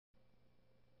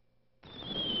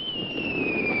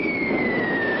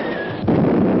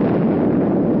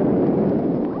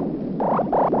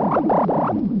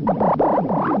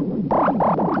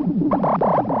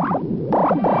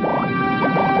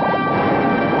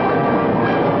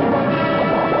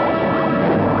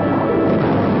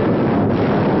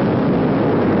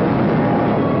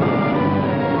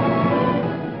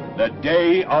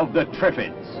of the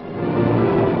Triffids,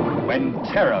 when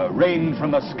terror rained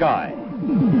from the sky.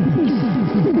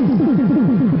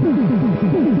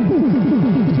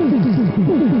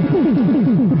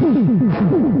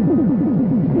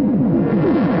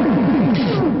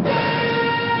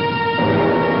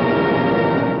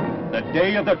 The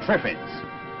day of the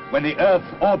Triffids, when the Earth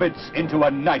orbits into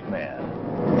a nightmare.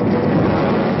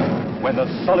 When the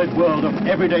solid world of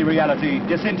everyday reality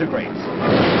disintegrates.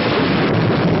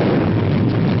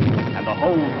 And the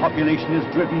whole population is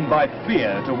driven by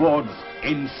fear towards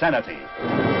insanity.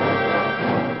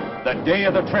 The day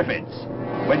of the Triffids,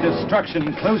 when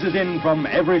destruction closes in from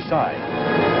every side.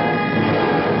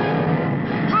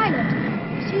 Pilot,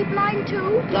 is he blind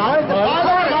too?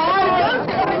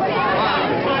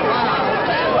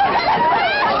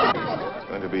 It's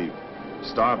going to be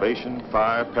starvation,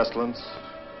 fire, pestilence.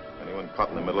 Anyone caught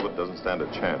in the middle of it doesn't stand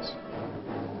a chance.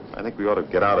 I think we ought to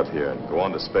get out of here and go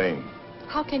on to Spain.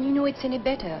 How can you know it's any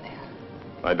better there?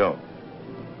 I don't.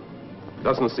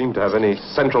 Doesn't seem to have any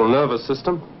central nervous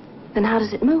system. Then how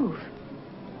does it move?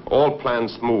 All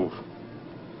plants move.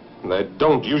 And they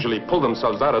don't usually pull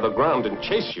themselves out of the ground and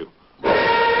chase you.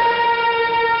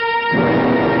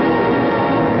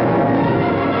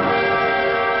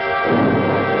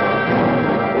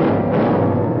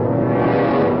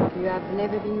 You have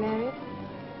never been married?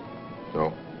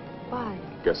 No. Why?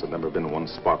 Guess I've never been in one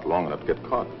spot long enough to get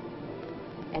caught.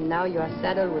 And now you are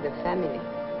saddled with a family.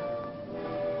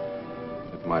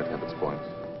 It might have its points.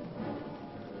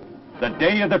 The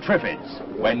day of the Triffids,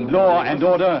 when law and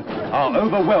order are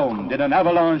overwhelmed in an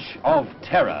avalanche of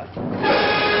terror.